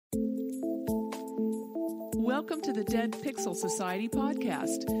Welcome to the Dead Pixel Society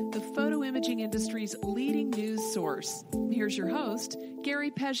podcast, the photo imaging industry's leading news source. Here's your host, Gary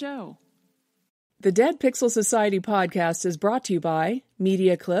Peugeot. The Dead Pixel Society podcast is brought to you by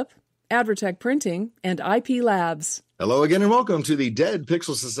Mediaclip, Advertech Printing, and IP Labs. Hello again and welcome to the Dead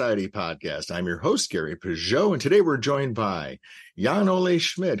Pixel Society podcast. I'm your host, Gary Peugeot, and today we're joined by Jan-Ole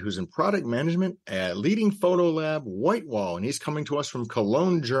Schmidt, who's in product management at leading Photolab WhiteWall, and he's coming to us from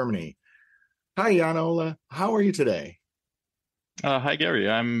Cologne, Germany. Hi, Jan-Ole. How are you today? Hi, Gary.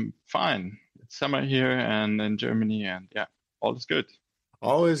 I'm fine. It's summer here and in Germany, and yeah, all is good.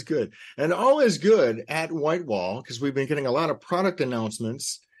 All is good. And all is good at WhiteWall because we've been getting a lot of product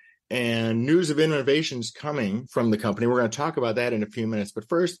announcements and news of innovations coming from the company. We're going to talk about that in a few minutes. But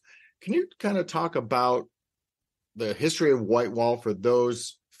first, can you kind of talk about the history of WhiteWall for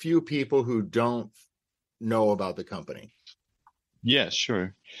those few people who don't know about the company? Yeah,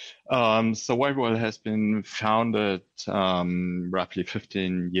 sure. So WhiteWall has been founded roughly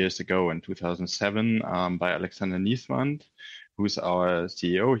 15 years ago in 2007 by Alexander Nieswand, who's our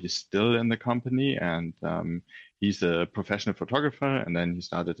CEO. He's still in the company, and he's a professional photographer, and then he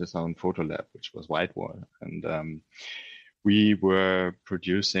started his own Photolab, which was WhiteWall. And we were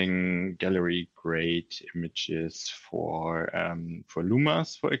producing gallery-grade images for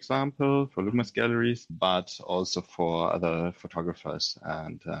Lumas, for example, for Lumas galleries, but also for other photographers.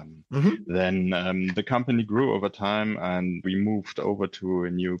 And then the company grew over time, and we moved over to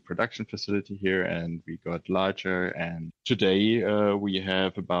a new production facility here, and we got larger. And today we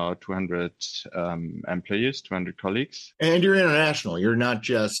have about 200 employees, 200 colleagues. And you're international. You're not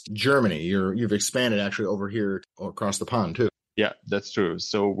just Germany. You've expanded actually over here across the pond too. Yeah, that's true.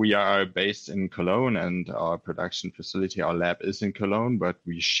 So we are based in Cologne, and our production facility, our lab is in Cologne, but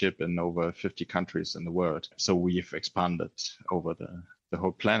we ship in over 50 countries in the world. So we've expanded over the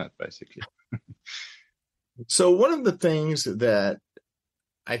whole planet, basically. So one of the things that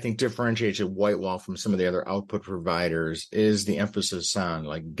I think differentiates WhiteWall from some of the other output providers is the emphasis on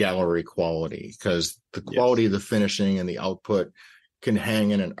like gallery quality, because the quality of the finishing and the output can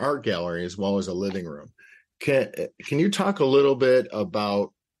hang in an art gallery as well as a living room. Can you talk a little bit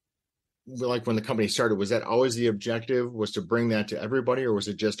about, like, when the company started, was that always the objective, was to bring that to everybody, or was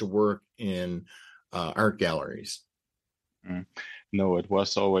it just to work in art galleries? No, it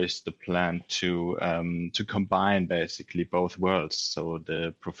was always the plan to combine basically both worlds. So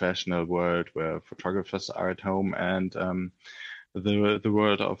the professional world where photographers are at home, and the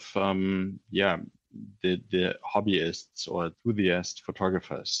world of the hobbyists or enthusiast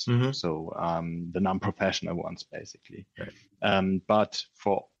photographers. So the non-professional ones, basically. Right. But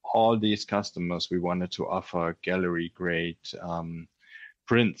for all these customers, we wanted to offer gallery-grade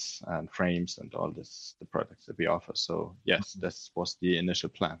prints and frames and all the products that we offer. So yes, this was the initial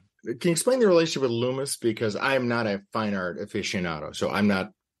plan. Can you explain the relationship with Lumas? Because I am not a fine art aficionado, so I'm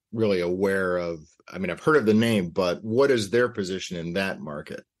not really aware of, I mean, I've heard of the name, but what is their position in that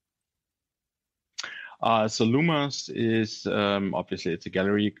market? So Lumas is obviously, it's a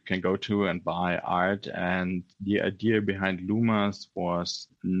gallery you can go to and buy art. And the idea behind Lumas was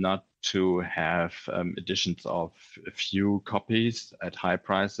not to have editions of a few copies at high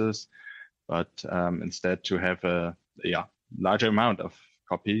prices, but instead to have a larger amount of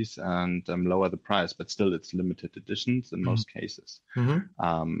copies and lower the price, but still it's limited editions in most cases.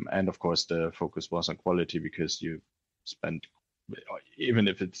 And of course, the focus was on quality, because you spend, even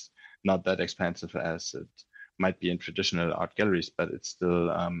if it's not that expensive as it might be in traditional art galleries, but it's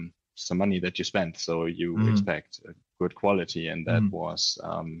still some money that you spend. So you expect a good quality. And that was,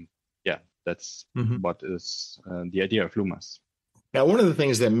 that's what is the idea of Lumas. Now, one of the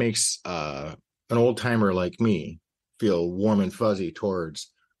things that makes an old timer like me feel warm and fuzzy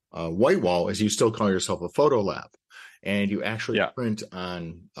towards WhiteWall is you still call yourself a Photolab, and you actually print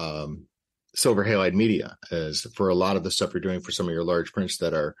on silver halide media, as for a lot of the stuff you're doing for some of your large prints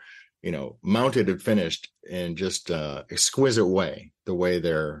that are, mounted and finished in just exquisite way, the way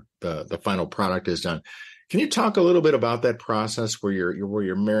the final product is done. Can you talk a little bit about that process where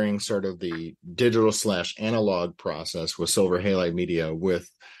you're marrying sort of the digital / analog process with silver halide media with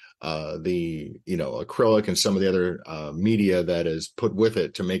the acrylic and some of the other media that is put with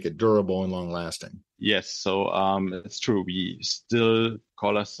it to make it durable and long lasting? Yes, so it's true. We still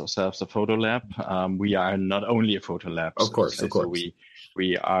call ourselves a Photolab. We are not only a Photolab. Of course. So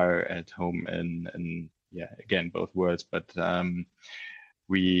we are at home in again, both worlds, but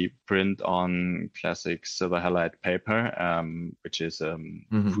we print on classic silver halide paper, which is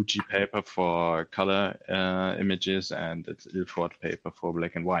Fuji paper for color images, and it's Ilford paper for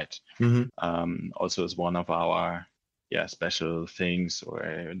black and white. Also is one of our special things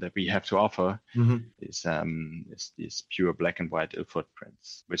or that we have to offer is these pure black and white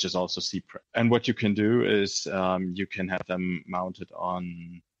footprints, which is also C-print. And what you can do is you can have them mounted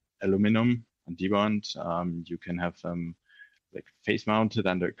on aluminum and debond. You can have them like face mounted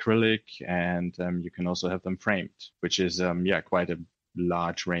under acrylic, and you can also have them framed, which is quite a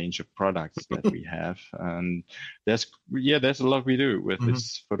large range of products that we have. And there's a lot we do with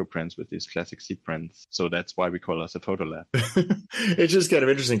these photo prints, with these classic C prints. So that's why we call us a photo lab. It's just kind of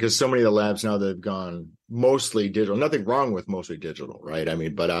interesting because so many of the labs now that have gone mostly digital, nothing wrong with mostly digital, right? I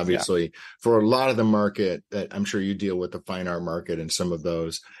mean, but obviously for a lot of the market that I'm sure you deal with, the fine art market and some of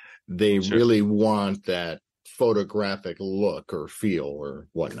those, they really want that photographic look or feel or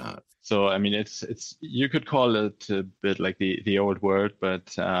whatnot. So, I mean, it's you could call it a bit like the old word,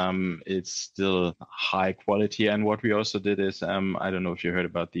 but it's still high quality. And what we also did is, I don't know if you heard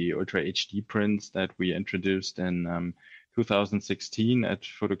about the Ultra HD prints that we introduced in 2016 at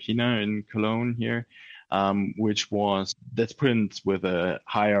Photokina in Cologne here, that's prints with a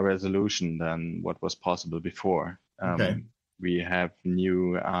higher resolution than what was possible before. We have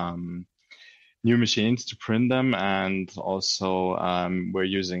new machines to print them, and also we're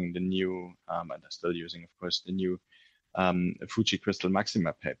using the new, and I'm still using, of course, the new Fuji Crystal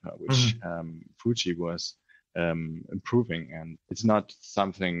Maxima paper, which Fuji was improving. And it's not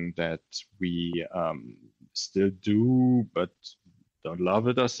something that we still do, but don't love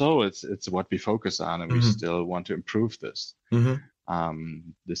it or so. It's what we focus on, and we still want to improve this,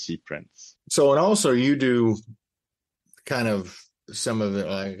 the C prints. So, and also you do kind of some of the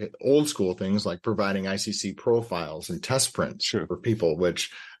like old school things like providing ICC profiles and test prints for people,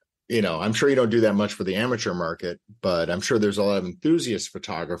 which, I'm sure you don't do that much for the amateur market, but I'm sure there's a lot of enthusiast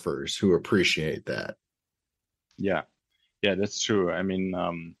photographers who appreciate that. Yeah, that's true. I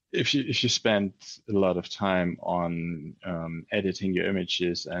mean, if you spend a lot of time on editing your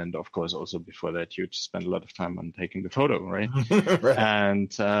images, and of course also before that you spend a lot of time on taking the photo, right? Right.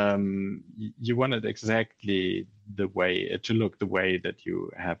 And you want it exactly the way to look the way that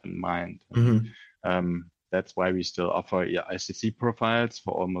you have in mind. That's why we still offer ICC profiles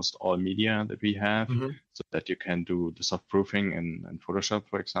for almost all media that we have, so that you can do the soft proofing in Photoshop,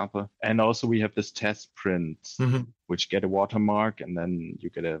 for example. And also we have this test print, which get a watermark, and then you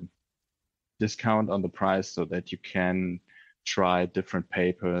get a discount on the price so that you can try different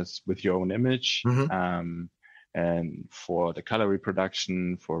papers with your own image, and for the color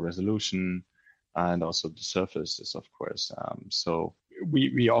reproduction, for resolution, and also the surfaces, of course. So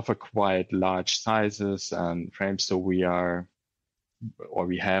we offer quite large sizes and frames. So we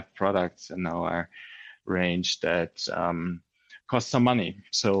have products in our range that cost some money.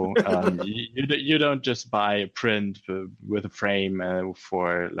 So you don't just buy a print with a frame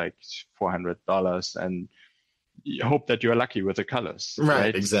for like $400 and you hope that you're lucky with the colors.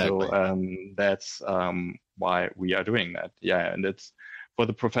 Right? Exactly. So that's why we are doing that. Yeah, and it's for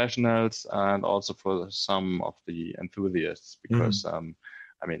the professionals and also for some of the enthusiasts, because I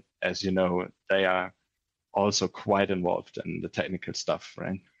mean, as you know, they are also quite involved in the technical stuff,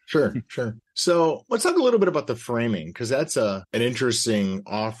 right? Sure. So let's talk a little bit about the framing, because that's an interesting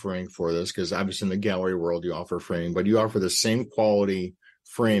offering for this, because obviously in the gallery world you offer framing, but you offer the same quality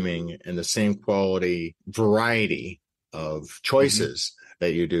framing and the same quality variety of choices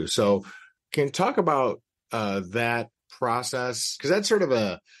that you do. So can you talk about that process? Because that's sort of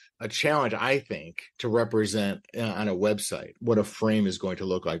a challenge, I think, to represent on a website what a frame is going to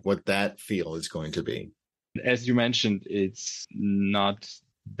look like, what that feel is going to be. As you mentioned, it's not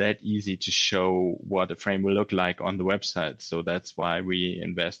that easy to show what a frame will look like on the website. So that's why we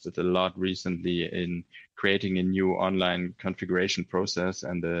invested a lot recently in creating a new online configuration process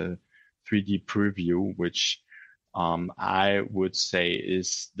and a 3D preview, which I would say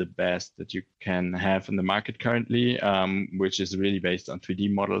is the best that you can have in the market currently, which is really based on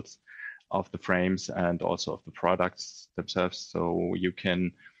 3D models of the frames and also of the products themselves. So you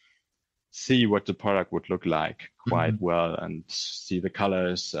can see what the product would look like quite well and see the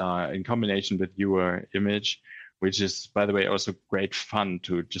colors in combination with your image, which is, by the way, also great fun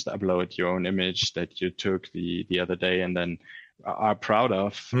to just upload your own image that you took the other day and then are proud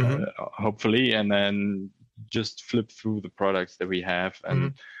of, hopefully, and then just flip through the products that we have,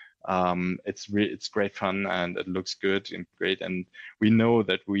 and it's great fun and it looks good and great. And we know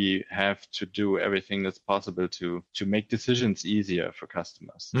that we have to do everything that's possible to make decisions easier for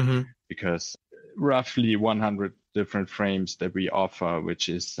customers, because roughly 100 different frames that we offer, which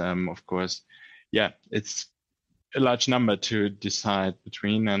is, of course, it's a large number to decide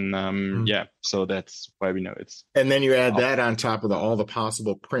between, and so that's why we know it's. And then you add that on top of all the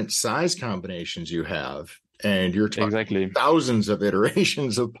possible print size combinations you have, And you're talking exactly thousands of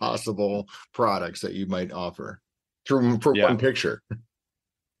iterations of possible products that you might offer for one picture.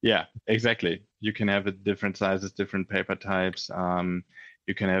 Yeah, exactly. You can have it different sizes, different paper types.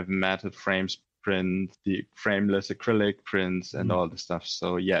 You can have matted frames print, the frameless acrylic prints, and all the stuff.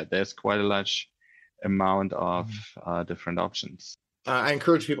 So yeah, there's quite a large amount of different options. I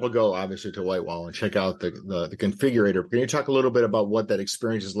encourage people to go, obviously, to WhiteWall and check out the configurator. Can you talk a little bit about what that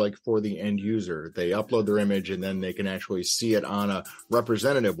experience is like for the end user? They upload their image and then they can actually see it on a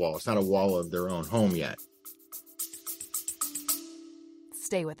representative wall. It's not a wall of their own home yet.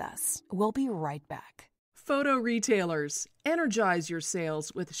 Stay with us. We'll be right back. Photo retailers, energize your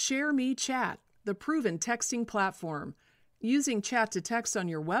sales with ShareMe Chat, the proven texting platform. Using chat to text on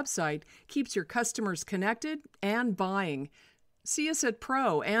your website keeps your customers connected and buying. See us at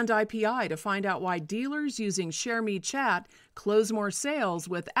Pro and IPI to find out why dealers using ShareMe Chat close more sales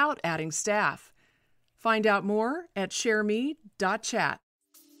without adding staff. Find out more at shareme.chat.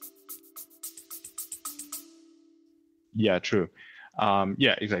 Yeah, true.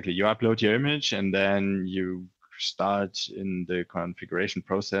 Yeah, exactly. You upload your image and then you start in the configuration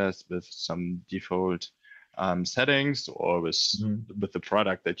process with some default settings or with the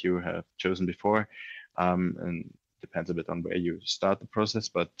product that you have chosen before. And depends a bit on where you start the process,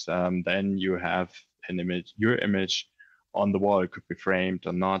 but then you have an image, your image on the wall. It could be framed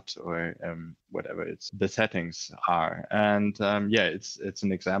or not, or whatever the settings are. And yeah, it's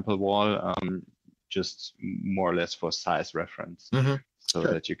an example wall, just more or less for size reference, so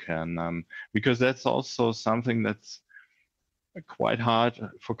that you can, because that's also something that's quite hard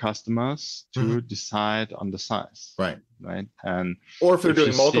for customers to decide on the size. Right. And or if they're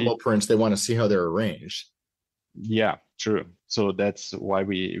doing multiple prints, they want to see how they're arranged. Yeah, true. So that's why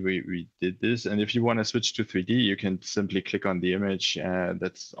we did this. And if you want to switch to 3D, you can simply click on the image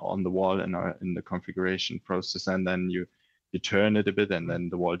that's on the wall in the configuration process, and then you turn it a bit, and then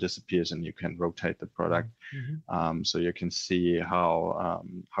the wall disappears, and you can rotate the product. So you can see how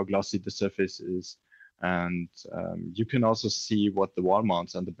glossy the surface is, and you can also see what the wall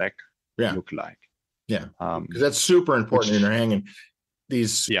mounts on the back look like. Yeah, because that's super important when you're hanging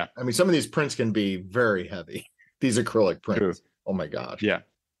these. Yeah, I mean, some of these prints can be very heavy. These acrylic prints. True. Oh my gosh. Yeah,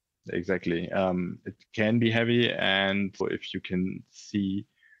 exactly. It can be heavy, and if you can see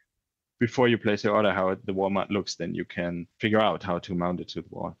before you place your order how the wall mount looks, then you can figure out how to mount it to the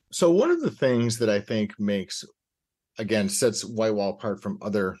wall. So one of the things that I think sets WhiteWall apart from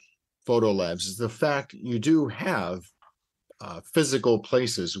other photo labs is the fact you do have physical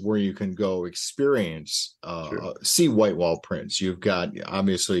places where you can go experience, see WhiteWall prints. You've got,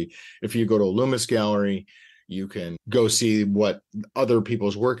 obviously, if you go to a Loomis gallery, you can go see what other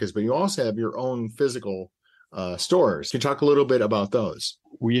people's work is, but you also have your own physical stores. Can you talk a little bit about those?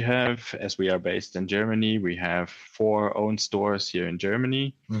 We have, as we are based in Germany, we have 4 own stores here in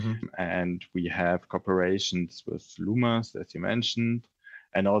Germany, and we have cooperations with Loomis, as you mentioned,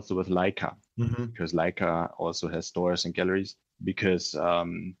 and also with Leica, because Leica also has stores and galleries, because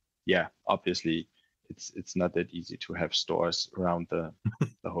obviously it's not that easy to have stores around the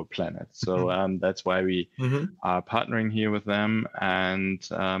whole planet. So that's why we are partnering here with them. And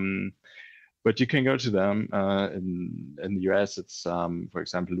but you can go to them in the US. It's for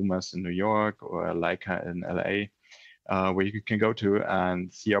example Loomis in New York or Leica in LA, where you can go to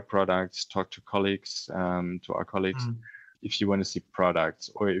and see our products, talk to colleagues, to our colleagues. If you want to see products,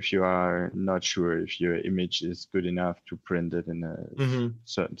 or if you are not sure if your image is good enough to print it in a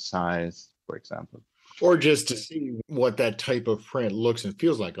certain size, for example. Or just to see what that type of print looks and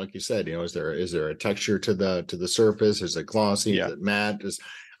feels like you said, is there a texture to the surface? Is it glossy? Is it matte?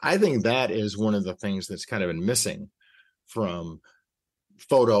 I think that is one of the things that's kind of been missing from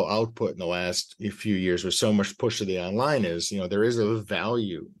photo output in the last few years, with so much push to the online, is there is a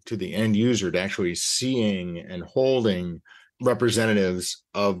value to the end user to actually seeing and holding representatives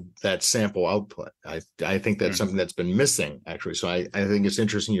of that sample output. I think that's something that's been missing, actually. So I think it's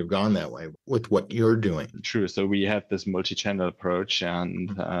interesting you've gone that way with what you're doing. True. So we have this multi-channel approach,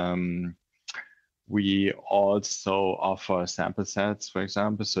 and we also offer sample sets, for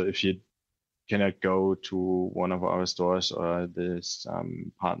example. So if you cannot go to one of our stores or this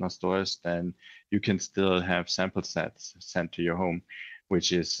partner stores, then you can still have sample sets sent to your home,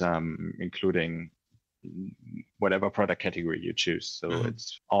 which is including whatever product category you choose. So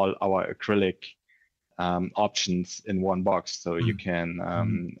it's all our acrylic options in one box. So you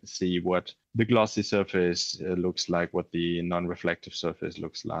can see what the glossy surface looks like, what the non-reflective surface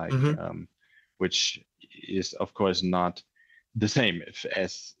looks like, which is of course not the same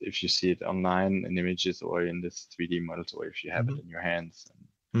if you see it online in images or in this 3D models, or if you have it in your hands.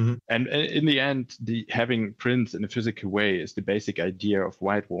 Mm-hmm. And in the end, having prints in a physical way is the basic idea of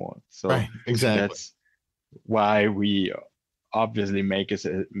WhiteWall. So right, exactly. That's why we obviously make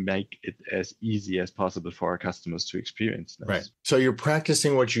it as easy as possible for our customers to experience this. Right. So you're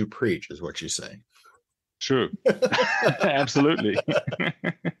practicing what you preach, is what you say. True. Absolutely.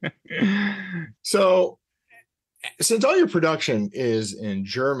 So since all your production is in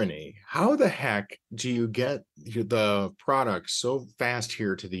Germany, how the heck do you get the products so fast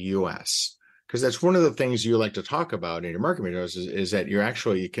here to the US? Because that's one of the things you like to talk about in your marketing videos is that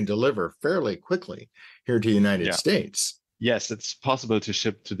you can deliver fairly quickly here to the United States. Yes, it's possible to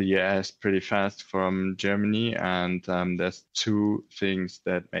ship to the US pretty fast from Germany. And there's two things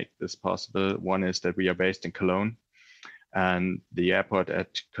that make this possible. One is that we are based in Cologne. And the airport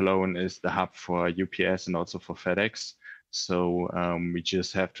at Cologne is the hub for UPS and also for FedEx. So we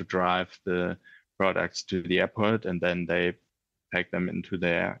just have to drive the products to the airport, and then they pack them into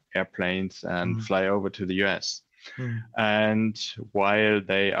their airplanes and fly over to the US. And while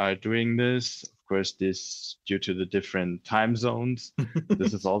they are doing this, of course, this due to the different time zones,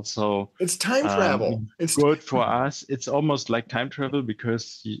 this is also it's time travel. It's good for us. It's almost like time travel,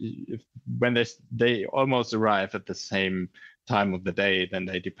 because when they almost arrive at the same time of the day, then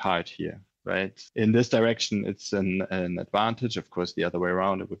they depart here, right? In this direction, it's an advantage. Of course, the other way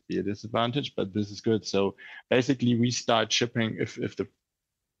around, it would be a disadvantage, but this is good. So basically, we start shipping if the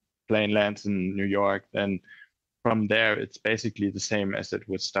plane lands in New York, then from there, it's basically the same as it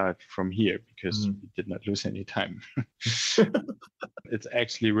would start from here, because we did not lose any time. It's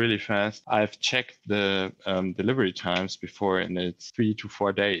actually really fast. I've checked the delivery times before, and it's 3 to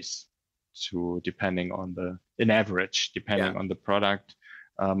 4 days, depending on in average, depending on the product.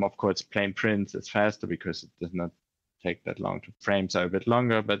 Of course, plain prints is faster because it does not take that long. Frames are a bit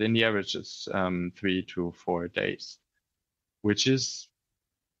longer, but in the average, it's 3 to 4 days, which is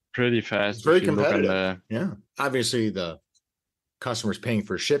pretty fast. It's very competitive. Obviously the customer's paying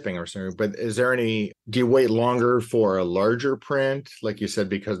for shipping or something, but do you wait longer for a larger print, like you said,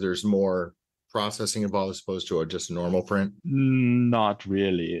 because there's more processing involved as opposed to just a normal print? Not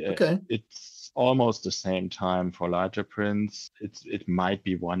really. Okay. It's almost the same time for larger prints. It might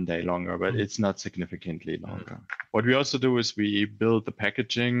be 1 day longer, but it's not significantly longer. What we also do is we build the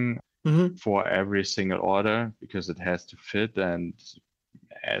packaging for every single order, because it has to fit. And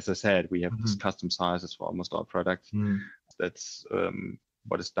as I said, we have these custom sizes for almost all products. That's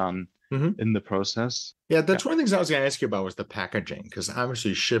what is done in the process. Yeah, that's one of the things I was going to ask you about was the packaging, because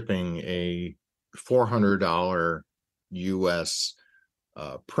obviously shipping a $400 US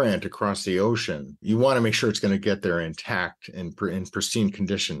print across the ocean, you want to make sure it's going to get there intact and in pristine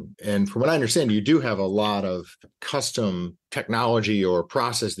condition. And from what I understand, you do have a lot of custom technology or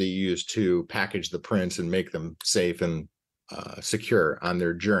process that you use to package the prints and make them safe and secure on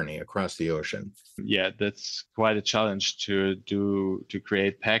their journey across the ocean. Yeah, that's quite a challenge to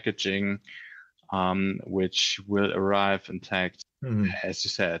create packaging which will arrive intact, as you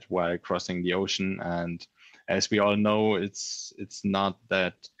said, while crossing the ocean. And as we all know, it's not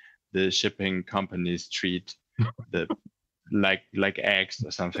that the shipping companies treat the like eggs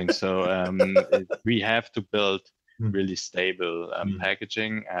or something. So we have to build really stable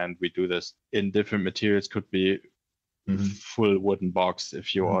packaging, and we do this in different materials. Could be full wooden box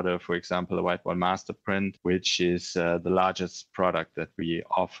if you order, for example, a WhiteWall master print, which is the largest product that we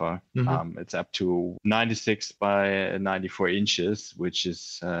offer. It's up to 96 by 94 inches, which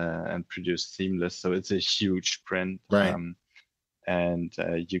is and produced seamless. So it's a huge print, right? And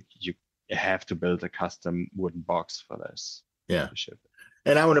you have to build a custom wooden box for this. Yeah,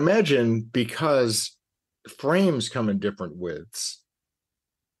 and I would imagine because frames come in different widths,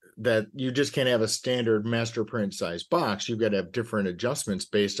 that you just can't have a standard master print size box. You've got to have different adjustments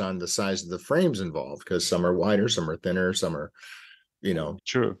based on the size of the frames involved, because some are wider, some are thinner, some are,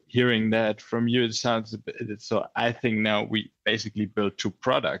 True. Hearing that from you, it sounds a bit, so I think now we basically build two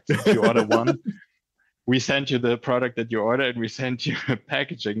products. If you order one, we send you the product that you ordered, and we send you a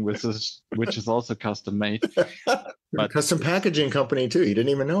packaging which is also custom made. But custom packaging company too. You didn't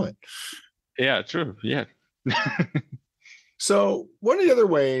even know it. Yeah, true. Yeah. So one of the other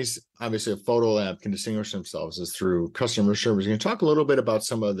ways, obviously, a Photolab can distinguish themselves is through customer service. You can talk a little bit about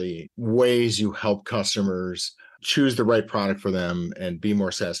some of the ways you help customers choose the right product for them and be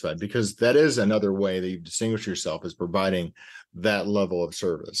more satisfied, because that is another way that you distinguish yourself, is providing that level of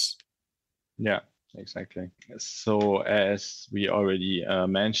service. Yeah, exactly. So as we already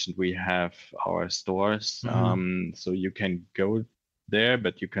mentioned, we have our stores. So you can go there,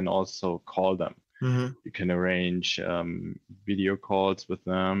 but you can also call them. You can arrange video calls with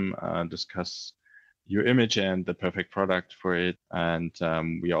them, discuss your image and the perfect product for it. And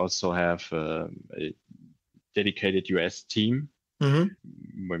we also have a dedicated US team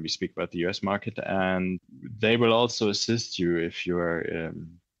when we speak about the US market, and they will also assist you if you're a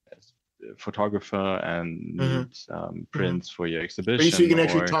photographer and need prints for your exhibition. So you can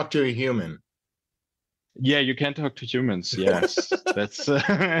actually talk to a human. Yeah, you can talk to humans. Yes, that's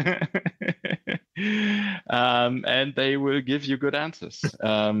and they will give you good answers,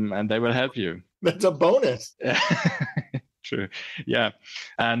 and they will help you. That's a bonus. True. Yeah,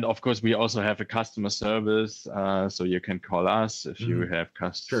 and of course we also have a customer service, so you can call us if you have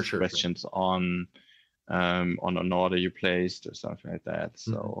questions on an order you placed or something like that.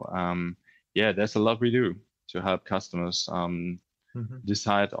 So yeah, there's a lot we do to help customers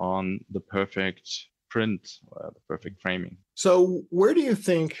decide on the perfect print, the perfect framing. So where do you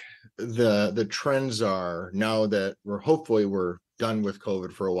think the trends are now that we're done with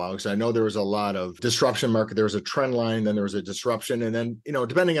COVID for a while? Because I know there was a lot of disruption market. There was a trend line, then there was a disruption. And then,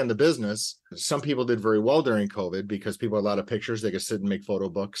 depending on the business, some people did very well during COVID because people had a lot of pictures. They could sit and make photo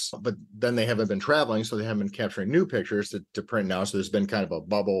books, but then they haven't been traveling. So they haven't been capturing new pictures to print now. So there's been kind of a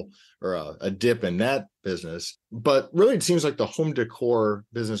bubble or a dip in that business. But really, it seems like the home decor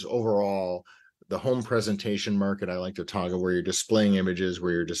business overall, the home presentation market, I like to talk about, where you're displaying images,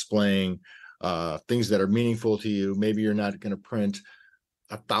 where you're displaying things that are meaningful to you. Maybe you're not going to print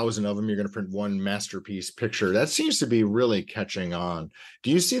 1,000 of them. You're going to print one masterpiece picture. That seems to be really catching on.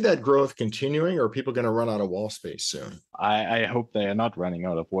 Do you see that growth continuing, or are people going to run out of wall space soon? I hope they are not running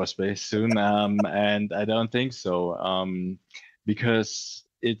out of wall space soon. And I don't think so, because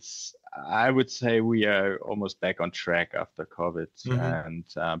I would say we are almost back on track after COVID, and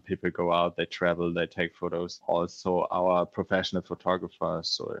people go out, they travel, they take photos. Also, our professional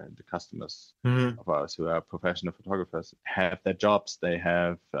photographers or the customers of ours who are professional photographers have their jobs, they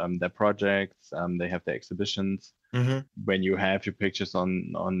have their projects, they have their exhibitions. When you have your pictures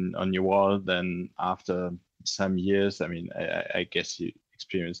on your wall, then after some years, I mean, I guess you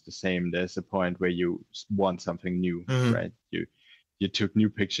experience the same. There's a point where you want something new, right? You took new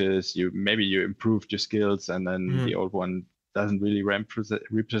pictures, you improved your skills, and then the old one doesn't really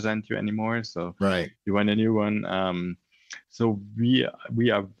represent you anymore. So you want a new one. So we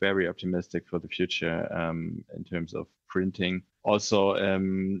are very optimistic for the future in terms of printing. Also,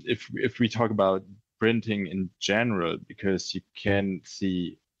 if we talk about printing in general, because you can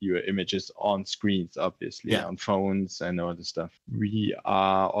see your images on screens, obviously, on phones and all the stuff. We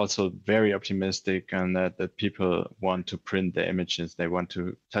are also very optimistic on that people want to print their images. They want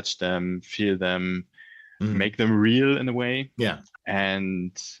to touch them, feel them, make them real in a way. Yeah.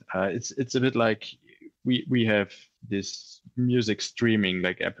 And it's a bit like we have this music streaming,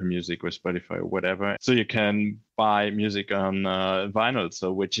 like Apple Music or Spotify or whatever. So you can buy music on vinyl,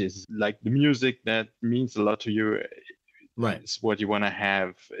 so which is like the music that means a lot to you. Right. It's what you want to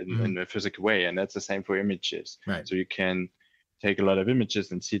have in a physical way. And that's the same for images. Right. So you can take a lot of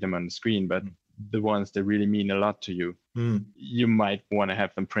images and see them on the screen, but the ones that really mean a lot to you, you might want to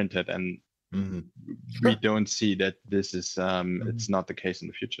have them printed. And we don't see that this is, it's not the case in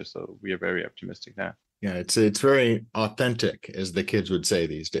the future. So we are very optimistic there. Yeah, it's very authentic, as the kids would say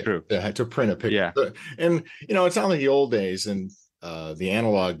these days. True. To print a picture. Yeah. And, it's not like the old days and the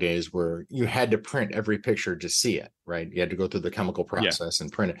analog days where you had to print every picture to see it, right? You had to go through the chemical process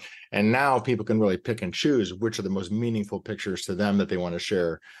and print it. And now people can really pick and choose which are the most meaningful pictures to them that they want to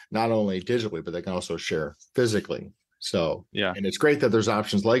share, not only digitally, but they can also share physically. So, and it's great that there's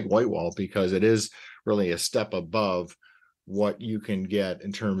options like WhiteWall, because it is really a step above what you can get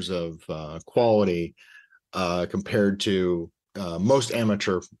in terms of quality compared to most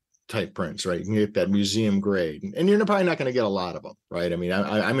amateur type prints, right? You can get that museum grade, and you're probably not going to get a lot of them, right? I mean,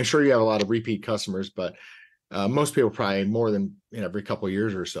 I'm sure you have a lot of repeat customers, but most people probably more than every couple of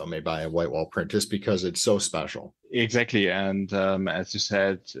years or so may buy a WhiteWall print just because it's so special. Exactly, and as you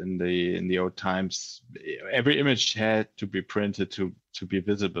said, in the old times, every image had to be printed to be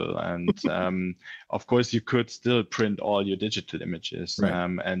visible, and of course you could still print all your digital images,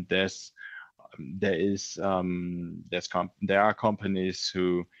 and there are companies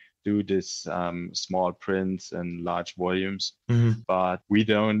who do this small prints and large volumes, but we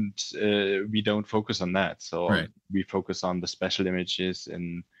don't focus on that. So we focus on the special images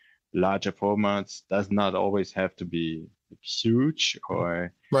in larger formats. Does not always have to be huge,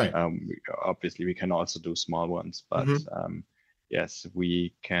 or obviously we can also do small ones, but yes,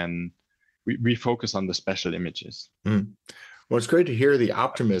 we can. We focus on the special images. Well, it's great to hear the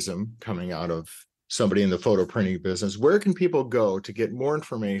optimism coming out of somebody in the photo printing business. Where can people go to get more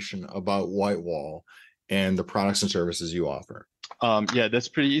information about WhiteWall and the products and services you offer? That's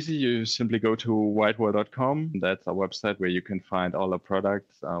pretty easy. You simply go to whitewall.com. That's our website where you can find all our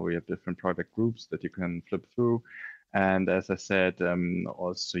products. We have different product groups that you can flip through. And as I said,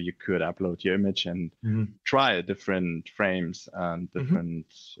 also you could upload your image and try different frames and different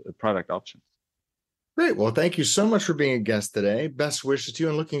product options. Great. Well, thank you so much for being a guest today. Best wishes to you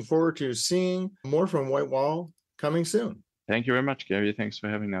and looking forward to seeing more from WhiteWall coming soon. Thank you very much, Gary. Thanks for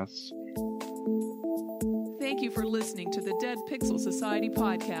having us. Thank you for listening to the Dead Pixel Society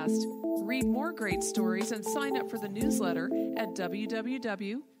podcast. Read more great stories and sign up for the newsletter at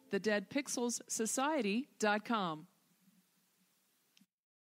www.thedeadpixelssociety.com.